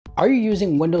Are you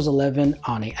using Windows 11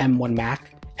 on a M1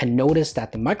 Mac and notice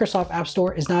that the Microsoft App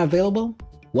Store is not available?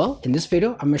 Well, in this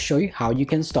video, I'm going to show you how you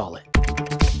can install it.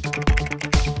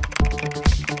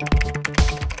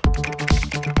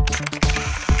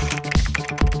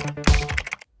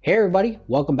 Hey everybody,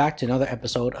 welcome back to another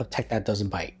episode of Tech That Doesn't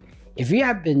Bite. If you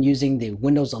have been using the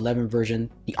Windows 11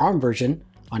 version, the ARM version,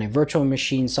 on a virtual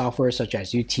machine software such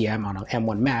as UTM on an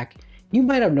M1 Mac, you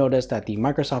might have noticed that the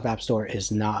Microsoft App Store is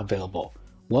not available.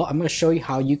 Well, I'm going to show you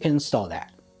how you can install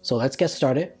that. So let's get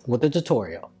started with the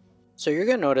tutorial. So you're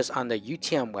going to notice on the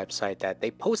UTM website that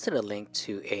they posted a link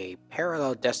to a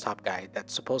parallel desktop guide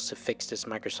that's supposed to fix this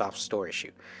Microsoft Store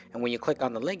issue. And when you click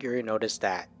on the link, you're going to notice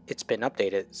that it's been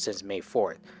updated since May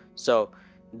 4th. So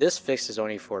this fix is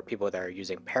only for people that are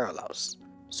using Parallels.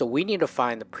 So we need to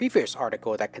find the previous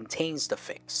article that contains the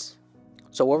fix.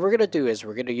 So what we're going to do is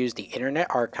we're going to use the Internet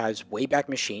Archive's Wayback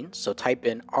Machine. So type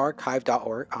in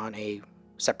archive.org on a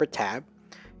separate tab.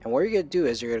 And what you're going to do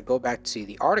is you're going to go back to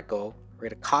the article. We're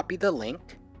going to copy the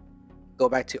link, go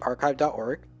back to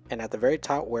archive.org, and at the very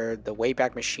top where the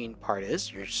Wayback Machine part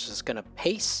is, you're just going to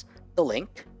paste the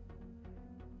link.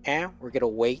 And we're going to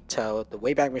wait till the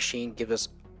Wayback Machine gives us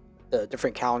the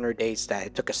different calendar dates that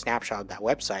it took a snapshot of that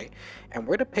website, and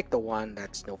we're going to pick the one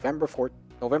that's November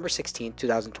 16,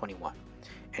 2021,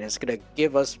 and it's going to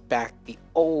give us back the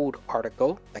old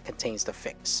article that contains the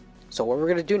fix. So what we're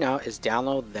going to do now is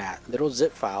download that little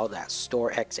zip file, that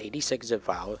store x86 zip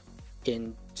file,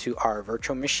 into our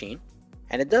virtual machine,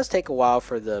 and it does take a while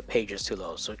for the pages to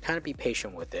load, so kind of be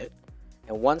patient with it.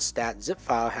 And once that zip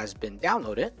file has been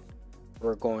downloaded,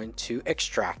 we're going to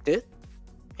extract it.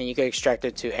 And you can extract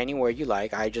it to anywhere you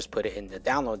like. I just put it in the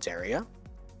downloads area.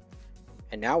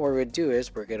 And now what we're going to do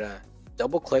is we're going to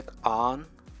double click on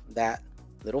that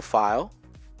little file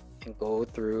and go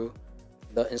through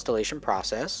the installation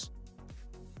process.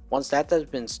 Once that has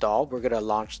been installed, we're going to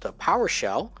launch the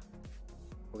PowerShell.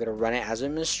 We're going to run it as an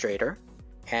administrator.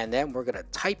 And then we're going to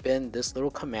type in this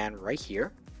little command right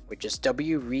here, which is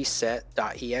wreset.exe-i.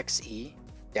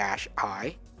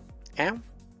 And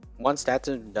once that's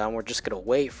done, we're just going to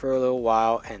wait for a little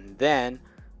while, and then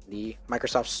the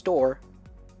Microsoft Store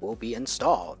will be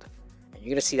installed. And you're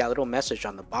going to see that little message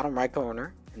on the bottom right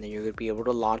corner, and then you're going to be able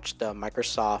to launch the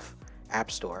Microsoft App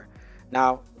Store.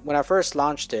 Now, when I first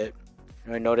launched it,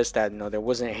 I noticed that there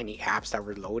wasn't any apps that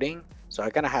were loading, so I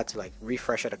kind of had to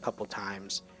refresh it a couple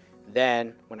times.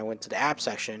 Then when I went to the app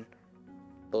section,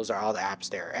 those are all the apps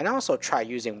there. And I also tried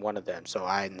using one of them, so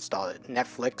I installed it,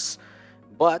 Netflix,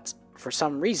 but for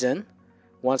some reason,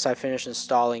 once I finished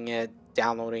installing it,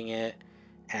 downloading it,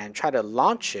 and try to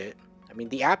launch it,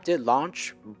 the app did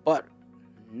launch, but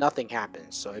nothing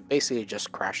happened. So it basically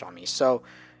just crashed on me. So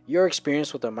your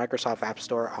experience with the Microsoft App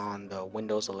Store on the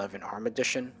Windows 11 ARM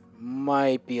edition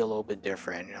might be a little bit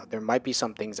different. There might be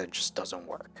some things that just doesn't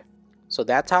work. So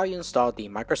that's how you install the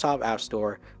Microsoft App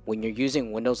Store when you're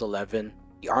using Windows 11,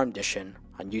 the ARM edition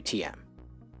on UTM.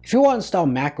 If you want to install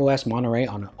macOS Monterey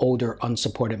on an older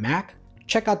unsupported Mac,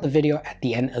 check out the video at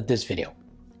the end of this video.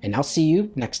 And I'll see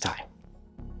you next time.